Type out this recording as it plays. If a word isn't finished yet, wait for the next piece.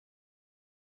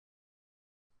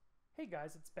Hey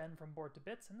guys, it's Ben from Board to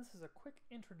Bits, and this is a quick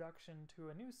introduction to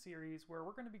a new series where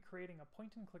we're going to be creating a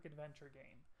point-and-click adventure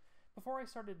game. Before I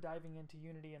started diving into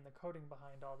Unity and the coding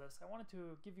behind all this, I wanted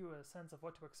to give you a sense of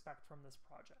what to expect from this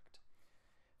project.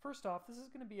 First off, this is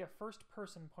going to be a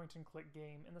first-person point-and-click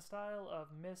game in the style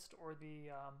of Myst or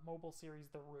the mobile series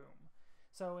The Room.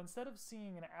 So instead of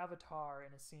seeing an avatar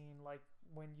in a scene like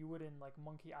when you would in like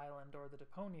Monkey Island or the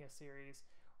Deponia series,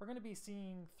 we're going to be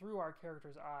seeing through our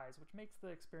character's eyes, which makes the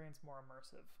experience more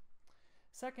immersive.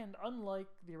 Second, unlike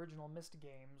the original Myst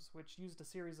games, which used a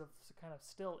series of kind of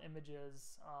still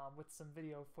images with some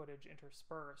video footage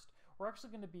interspersed, we're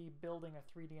actually going to be building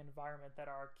a 3D environment that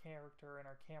our character and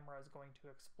our camera is going to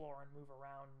explore and move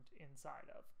around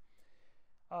inside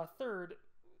of. Third,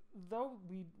 though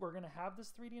we're going to have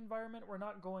this 3D environment, we're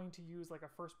not going to use like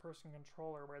a first-person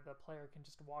controller where the player can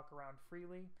just walk around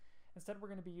freely. Instead,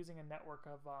 we're going to be using a network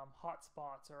of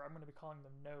hotspots, or I'm going to be calling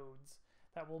them nodes,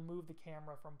 that will move the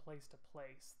camera from place to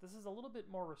place. This is a little bit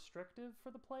more restrictive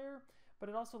for the player, but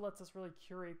it also lets us really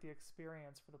curate the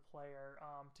experience for the player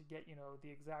to get,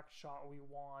 the exact shot we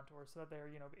want, or so that they're,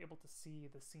 able to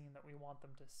see the scene that we want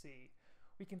them to see.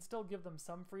 We can still give them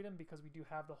some freedom because we do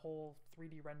have the whole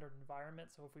 3D rendered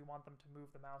environment, so if we want them to move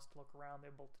the mouse to look around,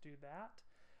 they're able to do that.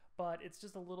 But it's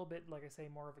just a little bit, like I say,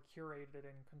 more of a curated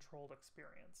and controlled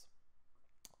experience.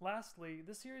 Lastly,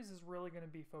 this series is really going to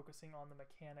be focusing on the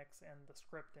mechanics and the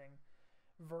scripting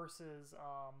versus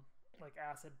like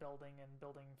asset building and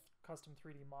building custom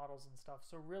 3D models and stuff.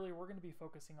 So really we're going to be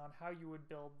focusing on how you would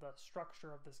build the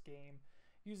structure of this game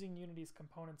using Unity's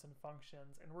components and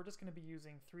functions, and we're just going to be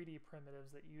using 3D primitives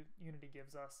that Unity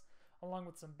gives us along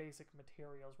with some basic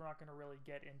materials. We're not going to really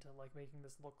get into like making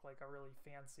this look like a really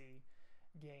fancy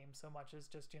game so much as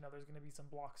just, there's going to be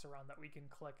some blocks around that we can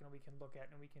click and we can look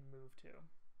at and we can move to.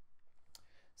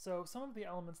 So some of the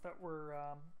elements that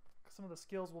some of the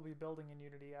skills we'll be building in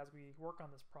Unity as we work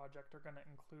on this project are going to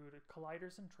include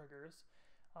colliders and triggers,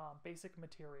 basic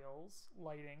materials,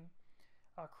 lighting,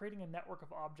 creating a network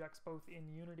of objects both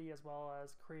in Unity as well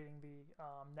as creating the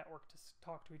network to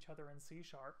talk to each other in C#,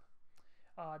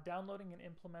 downloading and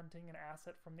implementing an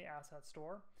asset from the asset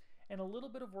store, and a little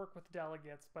bit of work with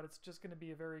delegates, but it's just going to be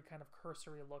a very kind of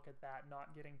cursory look at that,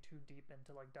 not getting too deep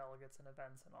into like delegates and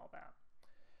events and all that.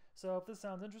 So if this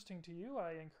sounds interesting to you,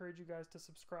 I encourage you guys to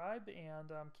subscribe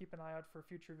and keep an eye out for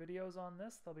future videos on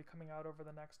this. They'll be coming out over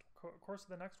the course of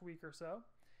the next week or so.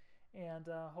 And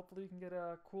hopefully you can get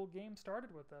a cool game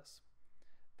started with this.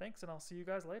 Thanks, and I'll see you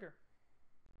guys later.